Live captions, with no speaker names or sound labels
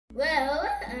Well,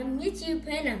 I'm YouTube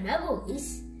playing on my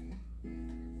voice,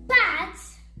 but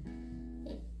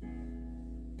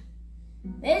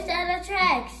where's the other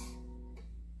tracks?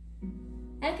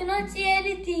 I cannot see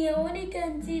anything. I only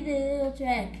can see the little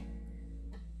track.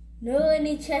 No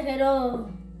any track at all.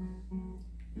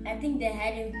 I think they're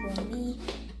hiding from me.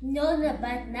 No,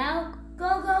 but now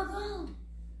go.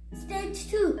 Stage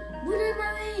 2. Move on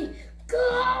my way.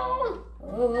 Go.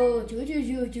 Oh,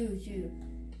 choo.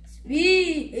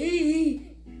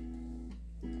 Speed!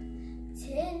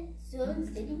 10 zones,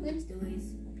 steady wind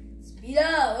stories. Speed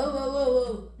up!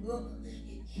 Whoa!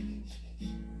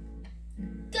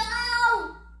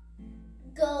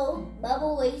 Go!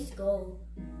 Bubble waste, go.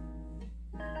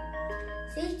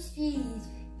 Stage 3.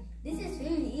 This is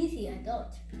really easy, I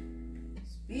thought.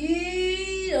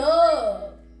 Speed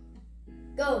up!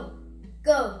 Go!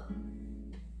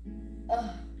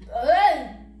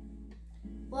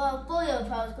 Well, for your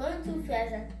if I was going too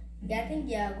fast, I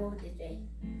think I'll go this way.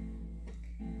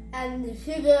 And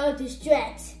figure out the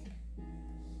strat.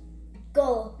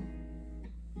 Go.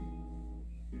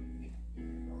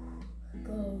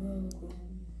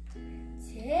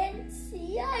 10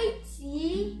 CIT.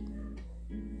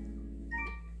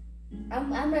 I'm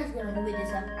not gonna hurry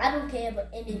this up. I don't care about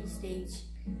ending the stage.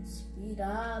 Speed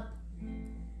up.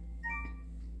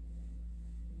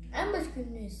 I'm just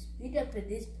gonna speed up at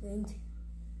this point.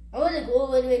 I want to go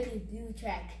all the way to the blue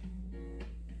track.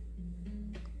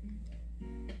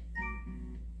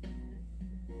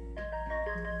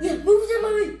 Yeah, move out of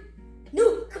my way.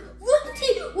 No, what?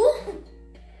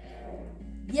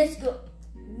 Yes, go.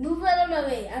 Move out of my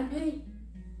way. I'm doing.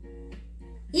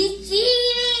 He's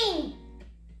cheating.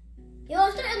 He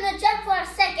was trying to jump for a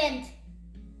second.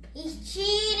 He's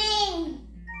cheating.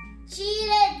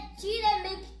 Cheated.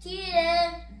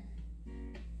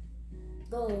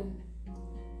 Go.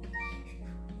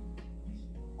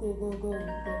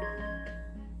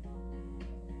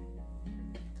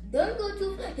 Don't go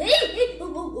too fast. Hey!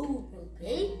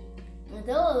 Okay.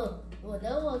 Well,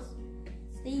 that was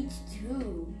stage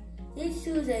 2. Stage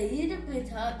 2 is a little bit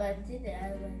hard, but I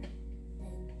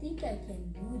think I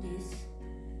can do this.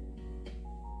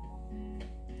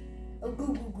 Oh,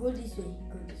 go this way.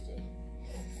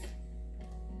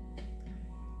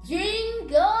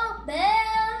 Jingle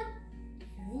bell.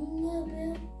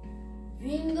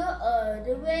 Jingle all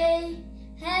the way.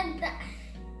 And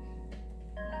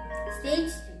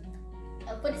stage 2. I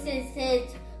put it in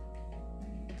stage.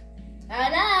 I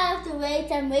don't have to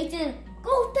wait. I'm waiting.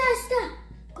 Go faster.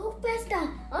 I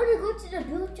want to go to the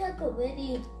blue track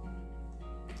already.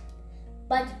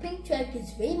 But the pink track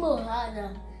is way more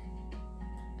harder.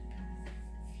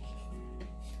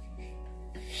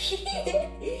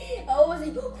 I was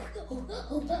like,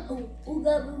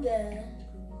 ooga.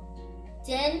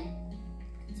 10.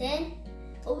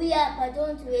 Hurry up, I don't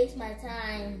want to waste my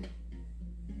time.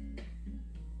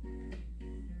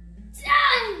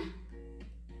 10!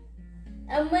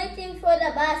 I'm waiting for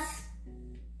the bus.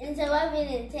 In 10.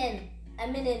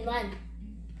 I'm in 1.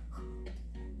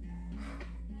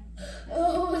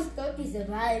 Oh, Stocky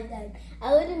survived that.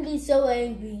 I wouldn't be so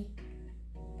angry.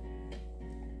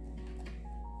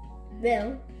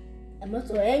 Well, I'm not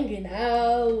so angry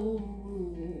now.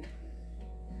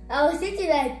 I was thinking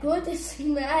like go to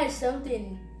smash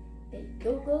something. Okay,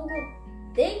 go.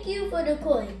 Thank you for the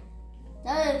coin.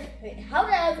 Now, how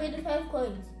did I have 85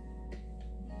 coins?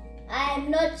 I am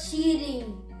not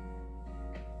cheating.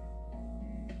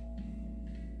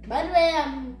 By the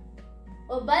way,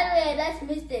 that's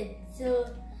missed it. So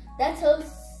that's how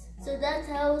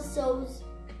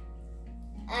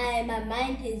my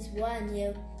mind is 1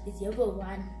 year. It's year for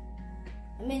 1.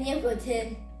 I mean year for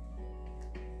 10.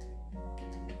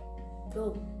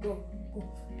 Go.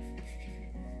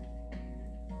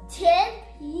 10,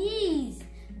 please.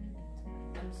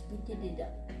 I'm speeding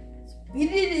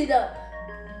it up.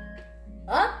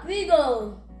 Up we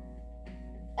go.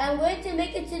 I'm going to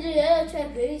make it to the other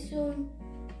track very soon.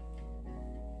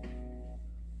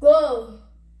 Go.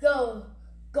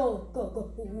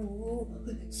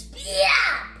 Speed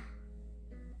up.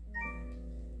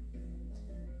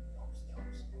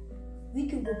 We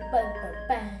can go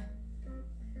bang.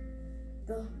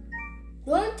 Go.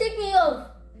 Don't take me off.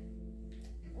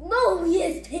 No,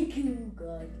 yes, thank you,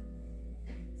 God.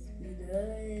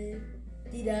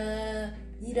 Dida.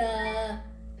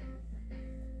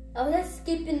 I was just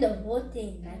skipping the whole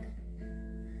thing.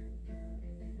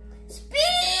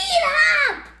 Speed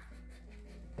up!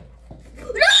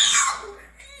 No!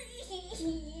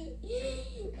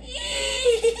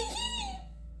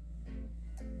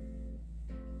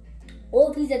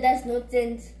 Oh, Pizza, that's no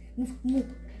sense.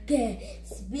 Okay,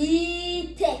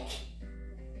 speed tech.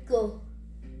 go.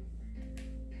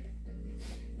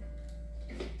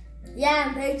 Yeah,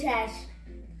 I'm very trash.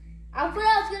 I thought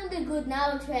I was gonna be good,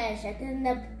 now I'm trash. I turned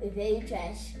up very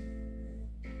trash.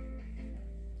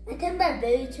 I turned out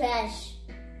very trash.